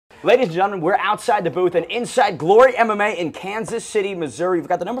Ladies and gentlemen, we're outside the booth and inside Glory MMA in Kansas City, Missouri. We've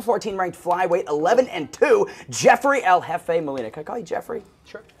got the number 14 ranked flyweight, 11-2, Jeffrey El Jefe Molina. Can I call you Jeffrey?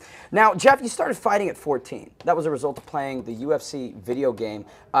 Sure. Now, Jeff, you started fighting at 14. That was a result of playing the UFC video game.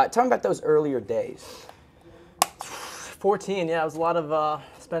 Tell me about those earlier days. 14, yeah, it was a lot of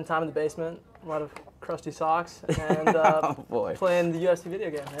spend time in the basement, a lot of crusty socks, and playing the UFC video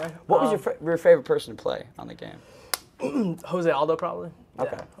game. Yeah. What was your favorite person to play on the game? Jose Aldo, probably.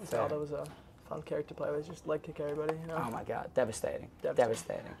 Okay. Yeah, Jose Aldo was a fun character to play with. Just leg kick everybody. You know? Oh my God, devastating.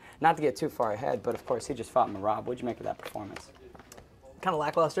 Devastating. Not to get too far ahead, but of course he just fought Marab. What'd you make of that performance? Kind of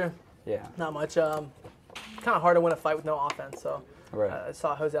lackluster. Yeah. Not much. Kind of hard to win a fight with no offense. So right. I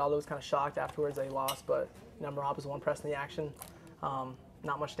saw Jose Aldo was kind of shocked afterwards that he lost, but Marab was the one pressing the action.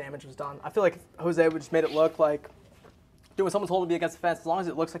 Not much damage was done. I feel like Jose just made it look like when someone's holding me against the fence, as long as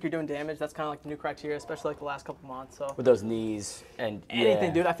it looks like you're doing damage, that's kind of like the new criteria, especially like the last couple months. So with those knees and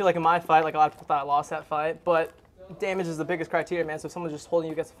anything, dude. I feel like in my fight, like a lot of people thought I lost that fight, but damage is the biggest criteria, man. So if someone's just holding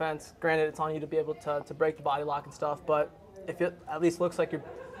you against the fence, granted, it's on you to be able to break the body lock and stuff, but if it at least looks like you're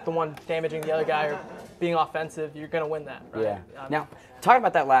the one damaging the other guy or being offensive, you're going to win that, right? Yeah. Now, talking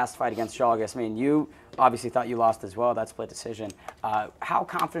about that last fight against Chagas, I mean, you obviously thought you lost as well, that split decision. How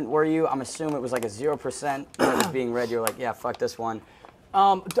confident were you? I'm assuming it was like a 0% it was being read. You're like, yeah, fuck this one.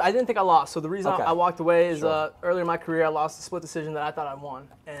 I didn't think I lost. So the reason I walked away is earlier in my career, I lost a split decision that I thought I won.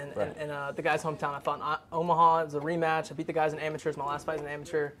 And in the guy's hometown, I fought in Omaha. It was a rematch. I beat the guys in amateurs. My last fight was an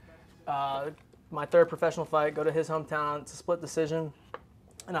amateur. My third professional fight, go to his hometown. It's a split decision.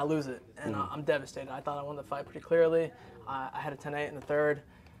 And I lose it, and I'm devastated. I thought I won the fight pretty clearly. I had a 10-8 in the third.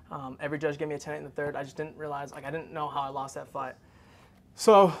 Every judge gave me a 10-8 in the third. I just didn't realize, like, I didn't know how I lost that fight.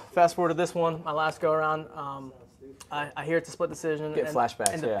 So fast forward to this one, my last go around. I hear it's a split decision. Get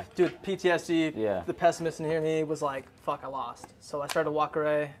flashbacks, and yeah. Dude, PTSD. The pessimist in here me was like, fuck, I lost. So I started to walk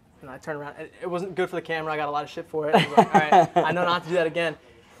away, and I turned around. It wasn't good for the camera. I got a lot of shit for it. I was like, all right, I know not to do that again.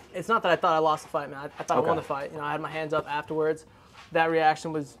 It's not that I thought I lost the fight, man. I thought I won the fight. You know, I had my hands up afterwards. That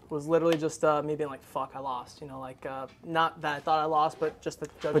reaction was literally just me being like, fuck, I lost. You know, like, not that I thought I lost, but just the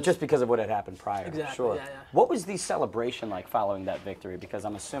judges. But just because of what had happened prior. Exactly, sure. yeah. What was the celebration like following that victory? Because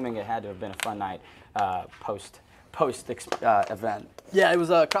I'm assuming it had to have been a fun night post event. Yeah, it was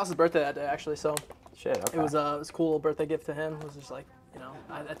Krause's birthday that day, actually, so. Shit, okay. It was a cool little birthday gift to him. It was just like, you know,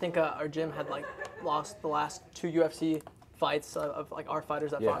 I think our gym had like lost the last 2 UFC fights of like our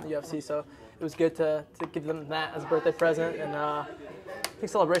fighters that fought in the UFC, so it was good to give them that as a birthday present. And I think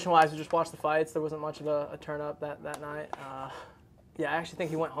celebration-wise, we just watched the fights. There wasn't much of a turn up that night. Yeah, I actually think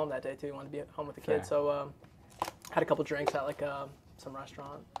he went home that day too. He wanted to be at home with the kids, so had a couple drinks at like some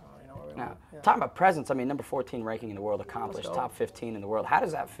restaurant. You know, where we went. Yeah. Talking about presence, I mean, number 14 ranking in the world, accomplished, top 15 in the world. How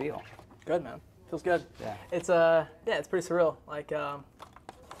does that feel? Good, man. Feels good. Yeah. It's it's pretty surreal. Like I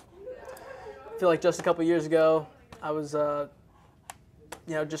feel like just a couple years ago, I was,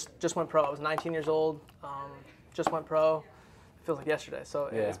 you know, just went pro. I was 19 years old, just went pro. It feels like yesterday. So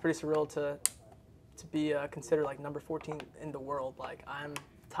it's pretty surreal to be considered like number 14 in the world. Like I'm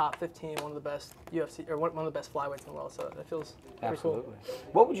top 15, one of the best UFC or one of the best flyweights in the world. So that feels pretty cool.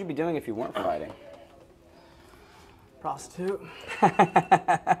 What would you be doing if you weren't fighting? Prostitute.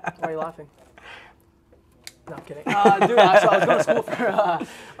 Why are you laughing? No, I'm kidding. Dude, I was going to school for I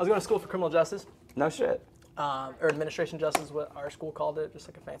was going to school for criminal justice. No shit. Or administration justice is what our school called it, just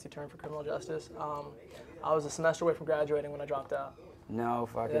like a fancy term for criminal justice. I was a semester away from graduating when I dropped out. No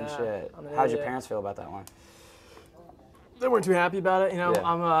fucking shit. How'd your parents feel about that one? They weren't too happy about it. You know,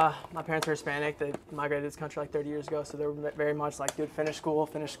 my parents are Hispanic. They migrated to this country like 30 years ago, so they were very much like, dude, finish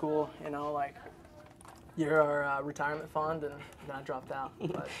school. You know, like, you're our retirement fund, and then I dropped out.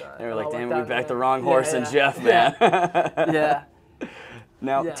 But, they were like, damn, we backed the wrong horse in Jeff, man. Yeah.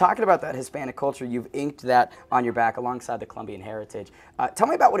 Now, talking about that Hispanic culture, you've inked that on your back alongside the Colombian heritage. Tell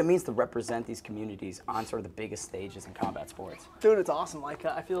me about what it means to represent these communities on sort of the biggest stages in combat sports. Dude, it's awesome. Like,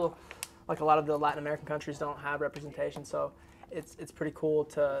 I feel like a lot of the Latin American countries don't have representation, so it's pretty cool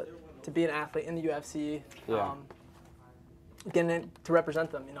to be an athlete in the UFC, getting to represent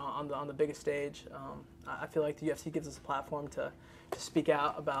them, you know, on the biggest stage. I feel like the UFC gives us a platform to speak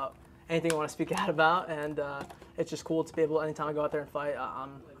out about anything you want to speak out about, and it's just cool to be able, anytime I go out there and fight,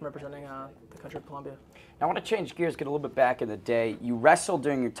 I'm representing the country of Colombia. Now, I want to change gears, get a little bit back in the day. You wrestled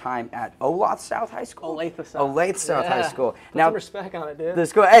during your time at Olathe South High School? Olathe South. Olathe South High School. Put some respect on it, dude. The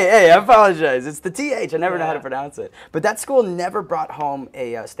school, hey, I apologize. It's the TH. I never know how to pronounce it. But that school never brought home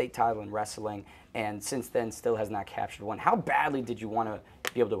a state title in wrestling, and since then still has not captured one. How badly did you want to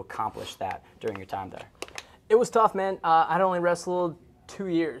be able to accomplish that during your time there? It was tough, man. I'd only wrestled 2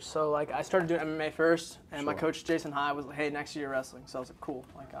 years. So like I started doing MMA first, and my coach Jason High was like, "Hey, next year you're wrestling." So I was like, "Cool."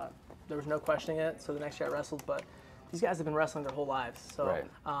 Like there was no questioning it. So the next year I wrestled, but these guys have been wrestling their whole lives. So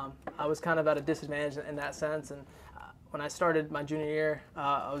I was kind of at a disadvantage in that sense. And when I started my junior year,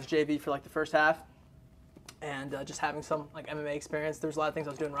 I was JV for like the first half, and just having some like MMA experience. There's a lot of things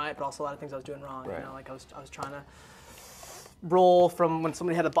I was doing right, but also a lot of things I was doing wrong. You know, like I was trying to roll from when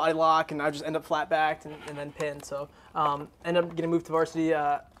somebody had a body lock, and I just end up flat backed and then pinned. So ended up getting moved to varsity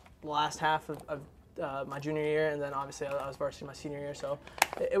the last half of my junior year, and then obviously I was varsity my senior year. So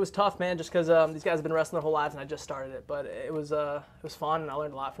it was tough, man, just because these guys have been wrestling their whole lives, and I just started it. But it was fun, and I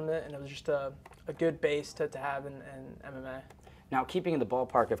learned a lot from it, and it was just a good base to have in MMA. Now, keeping in the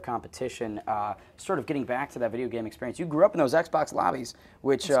ballpark of competition, sort of getting back to that video game experience, you grew up in those Xbox lobbies,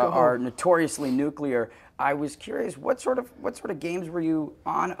 which are notoriously nuclear. I was curious, what sort of games were you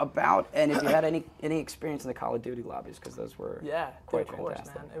on about, and if you had any experience in the Call of Duty lobbies, because those were quite of course,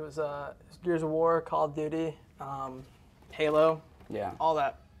 fantastic. Man. It was Gears of War, Call of Duty, Halo, all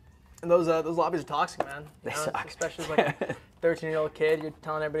that. And those lobbies are toxic, man. They suck. Especially as like a 13-year-old kid, you're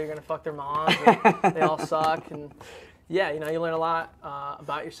telling everybody you're gonna fuck their moms, and they all suck, and yeah, you know, you learn a lot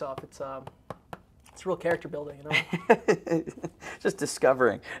about yourself. It's real character building, you know. Just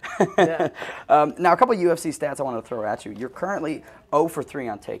discovering. Yeah. Now, a couple of UFC stats I want to throw at you. You're currently 0 for 3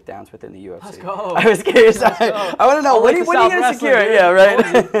 on takedowns within the UFC. Let's go. I was curious. I want to know, what are you going to secure? Dude. Yeah,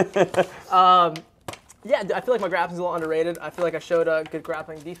 right. Yeah, I feel like my grappling's a little underrated. I feel like I showed a good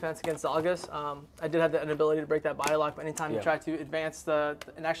grappling defense against August. I did have an ability to break that body lock, but anytime you try to advance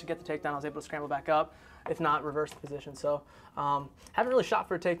and actually get the takedown, I was able to scramble back up, if not reverse the position. So haven't really shot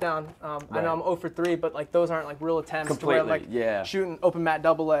for a takedown. I know I'm 0 for 3, but like those aren't like real attempts to where I'm like shooting open mat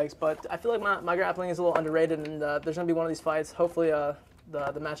double legs. But I feel like my grappling is a little underrated, and there's going to be one of these fights, hopefully the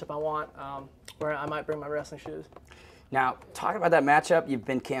matchup I want, where I might bring my wrestling shoes. Now, talking about that matchup, you've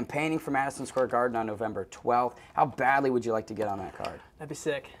been campaigning for Madison Square Garden on November 12th. How badly would you like to get on that card? That'd be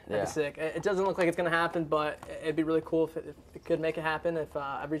sick. That'd be sick. It doesn't look like it's going to happen, but it'd be really cool if it could make it happen. If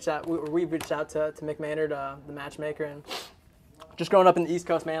we've reached out to Mick Maynard, the matchmaker, and just growing up in the East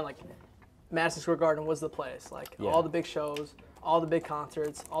Coast, man, like Madison Square Garden was the place. Like all the big shows, all the big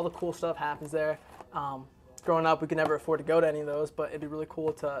concerts, all the cool stuff happens there. Growing up, we could never afford to go to any of those, but it'd be really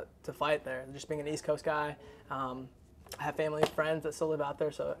cool to fight there. Just being an East Coast guy. I have family and friends that still live out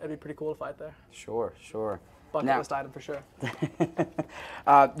there, so it'd be pretty cool to fight there. Sure, sure. Bucket list item for sure.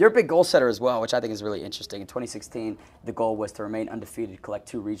 You're a big goal setter as well, which I think is really interesting. In 2016, the goal was to remain undefeated, collect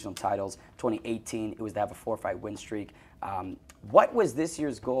 2 regional titles. 2018, it was to have a 4-fight win streak. What was this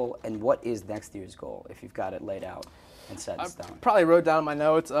year's goal, and what is next year's goal, if you've got it laid out and set in stone? Probably wrote down in my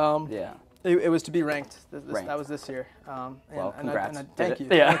notes. It was to be ranked. That was this year. Well, congrats. Thank you.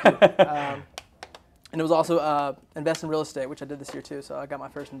 Yeah. Thank you. And it was also invest in real estate, which I did this year too. So I got my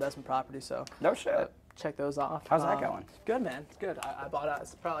first investment property. So no shit. Check those off. How's that going? It's good, man. It's good. I bought it.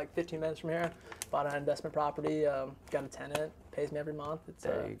 It's probably like 15 minutes from here. Bought an investment property. Got a tenant. Pays me every month.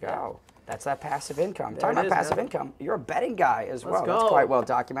 There you go. That's that passive income. Talking about passive income, you're a betting guy as well. That's quite well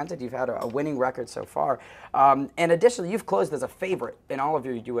documented. You've had a winning record so far. And additionally, you've closed as a favorite in all of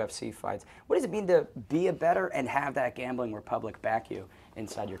your UFC fights. What does it mean to be a bettor and have that gambling republic back you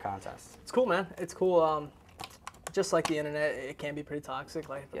inside your contests? It's cool, man. It's cool. Just like the internet, it can be pretty toxic.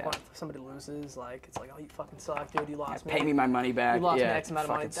 Like if somebody loses, like it's like, oh, you fucking suck, dude. You lost me. Pay me my money back. You lost me X amount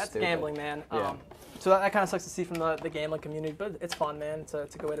of money. That's gambling, man. So that kind of sucks to see from the gambling community, but it's fun, man. It's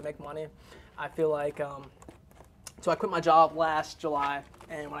a good way to make money. I feel like, so I quit my job last July,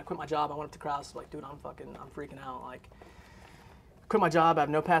 and when I quit my job, I went up to Kraus, like, dude, I'm freaking out. Like, quit my job, I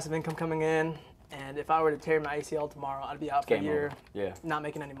have no passive income coming in, and if I were to tear my ACL tomorrow, I'd be out for a year, not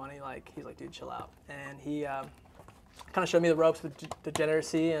making any money. Like, he's like, dude, chill out. And he kind of showed me the ropes with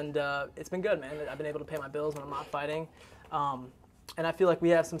degeneracy, and it's been good, man. I've been able to pay my bills when I'm not fighting. And I feel like we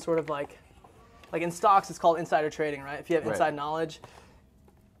have some sort of like in stocks, it's called insider trading, right? If you have inside knowledge.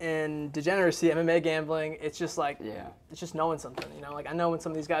 In degeneracy, MMA gambling, it's just like, it's just knowing something, you know? Like, I know when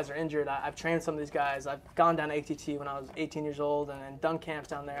some of these guys are injured. I've trained some of these guys. I've gone down to ATT when I was 18 years old and done camps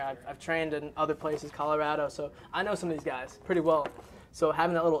down there. I've trained in other places, Colorado, so I know some of these guys pretty well. So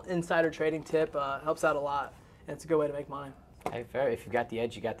having that little insider trading tip helps out a lot, and it's a good way to make money. Hey, fair. If you've got the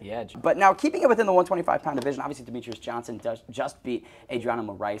edge, you got the edge. But now, keeping it within the 125-pound division, obviously Demetrius Johnson just beat Adriano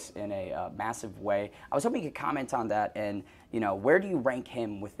Moraes in a massive way. I was hoping you could comment on that, and you know, where do you rank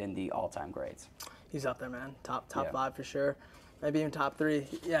him within the all-time grades? He's up there, man. Top 5 for sure. Maybe even top 3.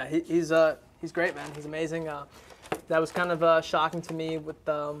 Yeah, he's great, man. He's amazing. That was kind of shocking to me with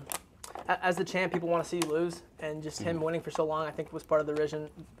as the champ, people want to see you lose, and just him winning for so long, I think was part of the reason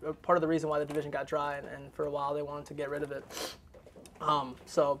why the division got dry, and for a while they wanted to get rid of it.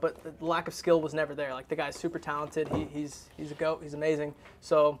 But the lack of skill was never there. Like, the guy's super talented. He's a goat. He's amazing.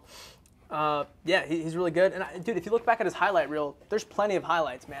 So, yeah, he's really good. And dude, if you look back at his highlight reel, there's plenty of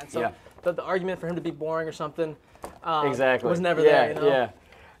highlights, man. So the argument for him to be boring or something was never there. You know? Yeah.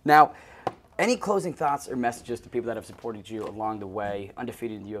 Now, any closing thoughts or messages to people that have supported you along the way,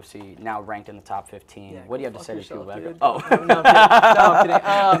 undefeated in the UFC, now ranked in the top 15? What do you have to say to people about it? Oh, no,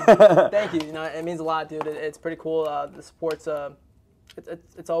 I'm kidding. Thank you. You know, it means a lot, dude. It's pretty cool. The support's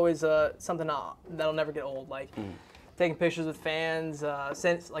it's always something that'll never get old. Like taking pictures with fans,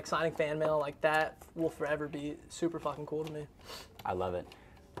 like signing fan mail like that will forever be super fucking cool to me. I love it.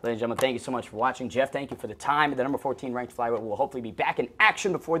 Ladies and gentlemen, thank you so much for watching. Jeff, thank you for the time. The number 14 ranked flyweight will hopefully be back in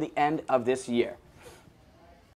action before the end of this year.